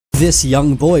This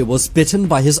young boy was bitten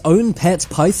by his own pet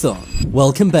python.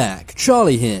 Welcome back,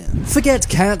 Charlie here. Forget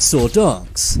cats or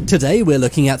dogs. Today we're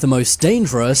looking at the most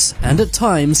dangerous and at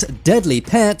times deadly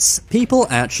pets people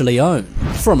actually own.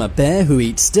 From a bear who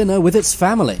eats dinner with its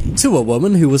family to a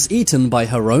woman who was eaten by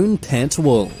her own pet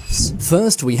wolves.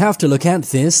 First we have to look at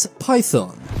this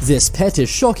python. This pet is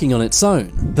shocking on its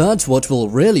own, but what will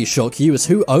really shock you is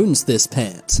who owns this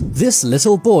pet. This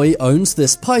little boy owns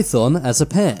this python as a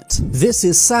pet. This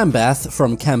is Sambath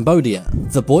from Cambodia.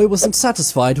 The boy wasn't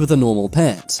satisfied with a normal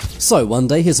pet, so one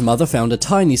day his mother found a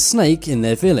tiny snake in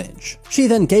their village. She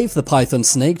then gave the python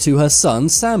snake to her son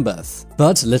Sambath.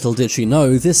 But little did she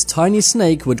know this tiny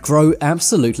snake would grow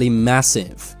absolutely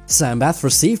massive. Sambath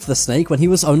received the snake when he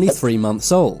was only 3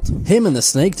 months old. Him and the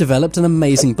snake developed an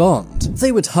amazing bond.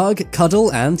 They would hug,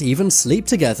 cuddle, and even sleep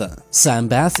together.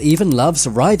 Sambath even loves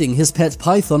riding his pet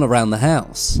python around the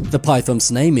house. The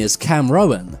python's name is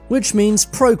Camrowan, which means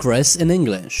progress in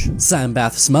English.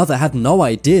 Sambath's mother had no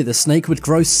idea the snake would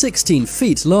grow 16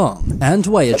 feet long and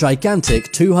weigh a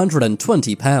gigantic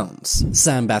 220 pounds.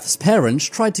 Sambath's parents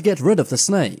tried to get rid of the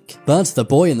snake, but the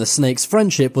boy and the snake's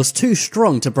friendship was too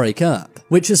strong to break up,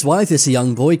 which is why this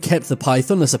young boy kept the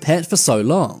python as a pet for so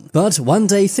long. But one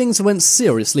day things went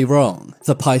seriously wrong.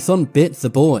 The python bit the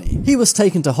boy. He was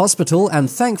taken to hospital and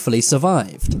thankfully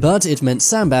survived, but it meant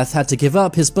Sambath had to give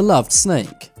up his beloved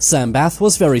snake. Sambath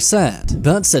was very sad,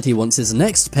 but said he wants his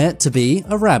next pet to be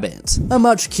a rabbit, a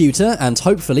much cuter and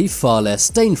hopefully far less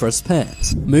dangerous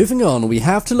pet. Moving on, we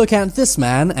have to look at this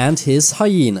man and his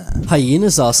hyena.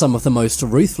 Hyenas are some of the most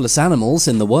ruthless animals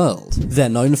in the world. They're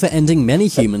known for ending many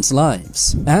humans'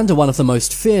 lives, and are one of the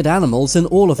most feared animals in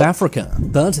all of Africa.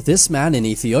 But this man in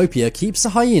Ethiopia keeps a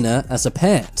hyena as a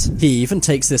pet. He even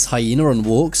takes this hyena on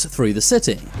walks through the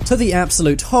city, to the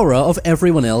absolute horror of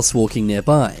everyone else walking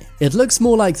nearby. It looks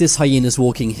more like this hyena's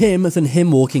walking him than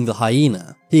him walking the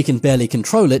hyena. He can barely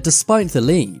control it despite the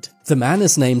lead. The man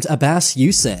is named Abbas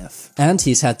Youssef, and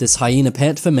he's had this hyena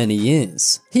pet for many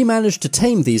years. He managed to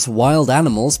tame these wild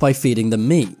animals by feeding them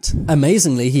meat.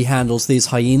 Amazingly, he handles these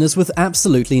hyenas with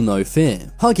absolutely no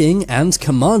fear, hugging and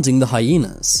commanding the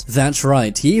hyenas. That's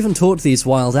right, he even taught these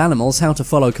wild animals how to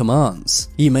follow commands.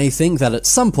 You may think that at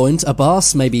some point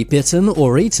Abbas may be bitten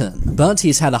or eaten, but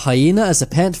he's had a hyena as a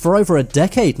pet for over a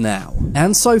decade now,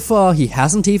 and so far he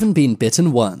hasn't even been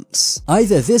bitten once.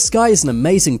 Either this guy is an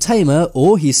amazing tamer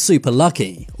or he's super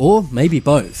lucky, or maybe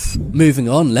both. Moving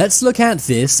on, let's look at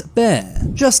this bear.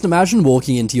 Just imagine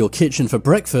walking into your kitchen for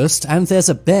breakfast and there's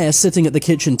a bear sitting at the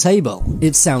kitchen table.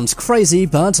 It sounds crazy,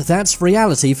 but that's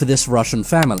reality for this Russian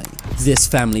family. This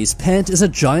family's pet is a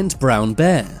giant brown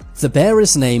bear. The bear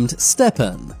is named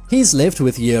Stepan. He's lived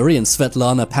with Yuri and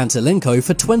Svetlana Pantelenko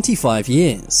for 25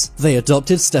 years. They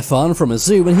adopted Stefan from a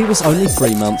zoo when he was only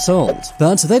 3 months old,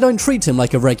 but they don't treat him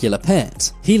like a regular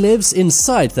pet. He lives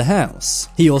inside the house.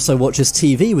 He also watches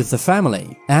TV with the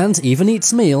family, and even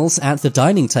eats meals at the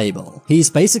dining table. He's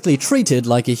basically treated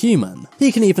like a human.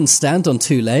 He can even stand on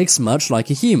 2 legs much like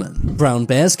a human. Brown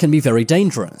bears can be very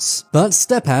dangerous, but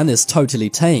Stepan is totally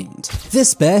tamed.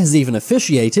 This bear has even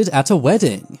officiated at a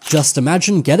wedding. Just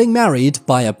imagine getting married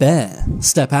by a bear.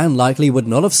 Stepan likely would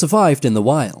not have survived in the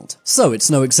wild, so it's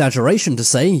no exaggeration to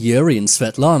say Yuri and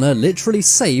Svetlana literally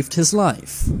saved his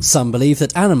life. Some believe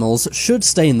that animals should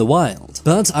stay in the wild,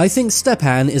 but I think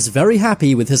Stepan is very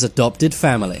happy with his adopted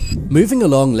family. Moving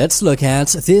along, let's look at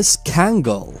this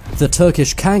Kangal. The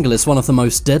Turkish Kangal is one of the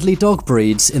most deadly dog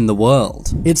breeds in the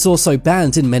world. It's also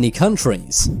banned in many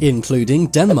countries, including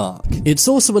Denmark. It's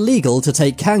also illegal to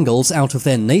take Kangals out of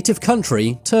their native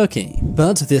country, Turkey.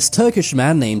 But this Turkish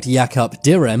man named Yakup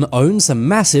Direm owns a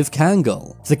massive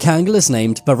Kangal. The Kangal is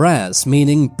named Baraz,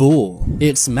 meaning boar.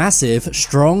 It's massive,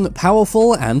 strong,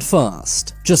 powerful, and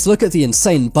fast. Just look at the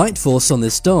insane bite force on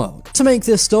this dog. To make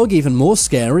this dog even more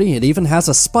scary, it even has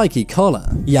a spiky collar.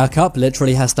 Yakup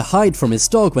literally has to hide from his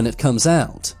dog when it comes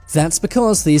out. That's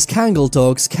because these Kangal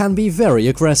dogs can be very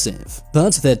aggressive,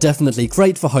 but they're definitely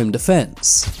great for home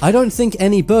defense. I don't think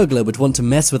any burglar would want to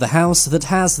mess with a house that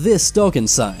has this dog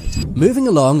inside. Moving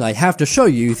along, I have to show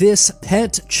you this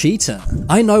pet cheetah.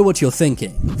 I know what you're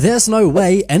thinking. There's no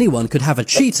way anyone could have a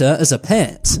cheetah as a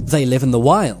pet. They live in the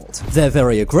wild, they're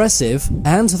very aggressive,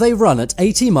 and they run at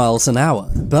 80 miles an hour.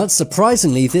 But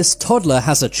surprisingly, this toddler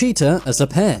has a cheetah as a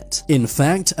pet. In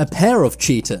fact, a pair of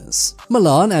cheetahs.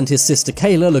 Milan and his sister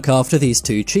Kayla look after these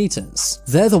 2 cheetahs.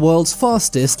 They're the world's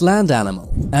fastest land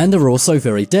animal, and are also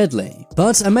very deadly.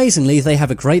 But amazingly, they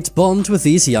have a great bond with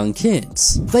these young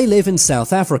kids. They live in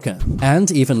South Africa,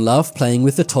 and even love playing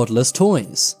with the toddlers'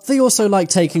 toys. They also like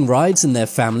taking rides in their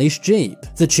family's Jeep.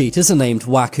 The cheetahs are named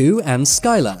Waku and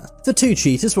Skylar. The two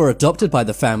cheetahs were adopted by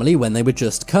the family when they were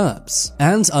just cubs,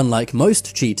 and unlike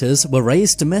most cheetahs, were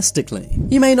raised domestically.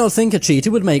 You may not think a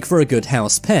cheetah would make for a good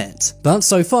house pet, but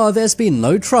so far there's been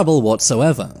no trouble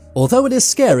whatsoever. Although it is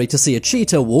scary to see a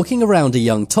cheetah walking around a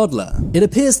young toddler, it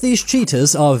appears these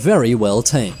cheetahs are very well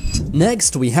tamed.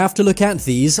 Next, we have to look at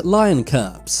these lion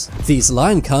cubs. These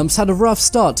lion cubs had a rough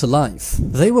start to life.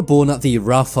 They were born at the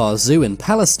Rafah Zoo in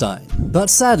Palestine, but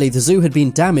sadly the zoo had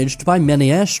been damaged by many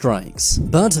airstrikes.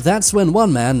 But that's when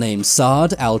one man named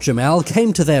Saad Al-Jamal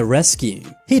came to their rescue.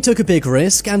 He took a big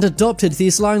risk and adopted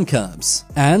these lion cubs,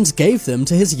 and gave them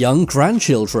to his young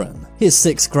grandchildren. His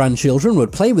 6 grandchildren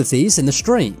would play with these in the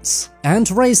streets,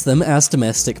 and raise them as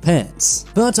domestic pets.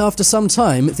 But after some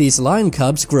time, these lion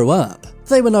cubs grew up.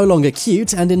 They were no longer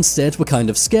cute and instead were kind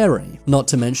of scary, not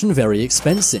to mention very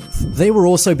expensive. They were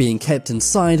also being kept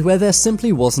inside where there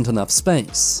simply wasn't enough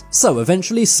space. So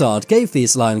eventually Saad gave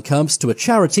these lion cubs to a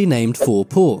charity named Four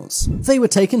Paws. They were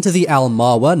taken to the Al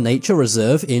Marwa Nature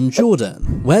Reserve in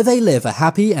Jordan, where they live a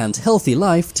happy and healthy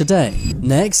life today.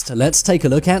 Next, let's take a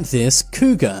look at this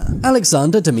cougar.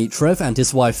 Alexander Dmitriev and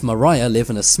his wife Mariah live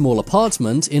in a small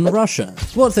apartment in Russia.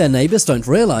 What their neighbors don't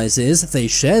realize is they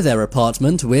share their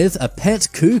apartment with a pet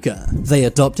cougar. They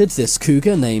adopted this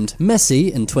cougar named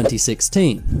Messi in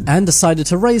 2016 and decided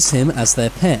to raise him as their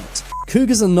pet.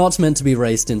 Cougars are not meant to be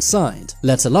raised inside,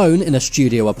 let alone in a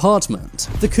studio apartment.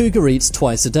 The cougar eats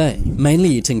twice a day, mainly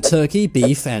eating turkey,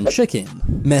 beef, and chicken.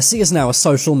 Messi is now a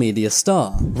social media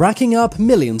star, racking up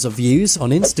millions of views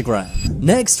on Instagram.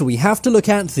 Next, we have to look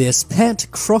at this pet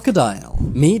crocodile.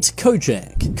 Meet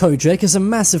Kojak. Kojak is a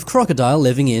massive crocodile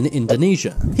living in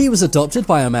Indonesia. He was adopted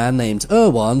by a man named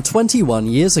Irwan 21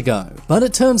 years ago, but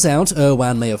it turns out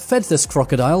Irwan may have fed this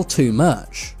crocodile too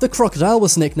much. The crocodile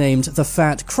was nicknamed the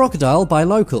Fat Crocodile by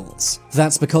locals.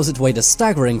 That's because it weighed a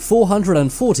staggering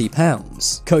 440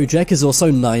 pounds. Kojak is also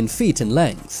 9 feet in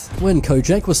length. When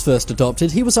Kojak was first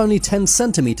adopted, he was only 10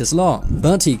 centimeters long,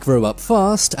 but he grew up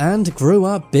fast and grew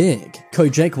up big.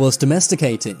 Kojak was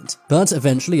domesticated, but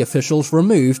eventually officials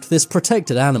removed this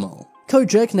protected animal.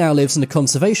 Kojak now lives in a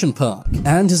conservation park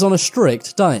and is on a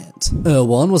strict diet.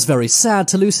 Irwan was very sad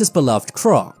to lose his beloved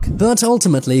croc, but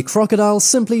ultimately crocodiles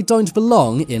simply don't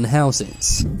belong in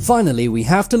houses. Finally, we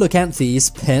have to look at these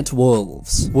pet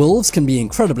wolves. Wolves can be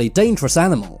incredibly dangerous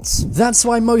animals. That's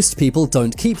why most people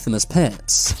don't keep them as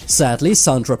pets. Sadly,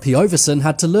 Sandra Pioveson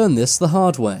had to learn this the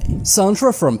hard way.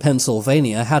 Sandra from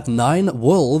Pennsylvania had 9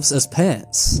 wolves as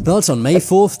pets, but on May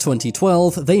 4th,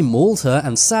 2012, they mauled her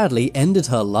and sadly ended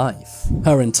her life.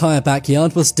 Her entire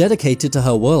backyard was dedicated to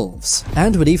her wolves,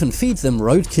 and would even feed them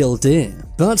roadkill deer.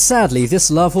 But sadly,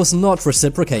 this love was not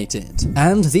reciprocated,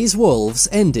 and these wolves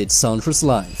ended Sandra's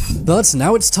life. But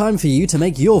now it's time for you to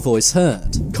make your voice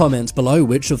heard. Comment below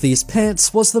which of these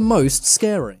pets was the most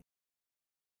scary.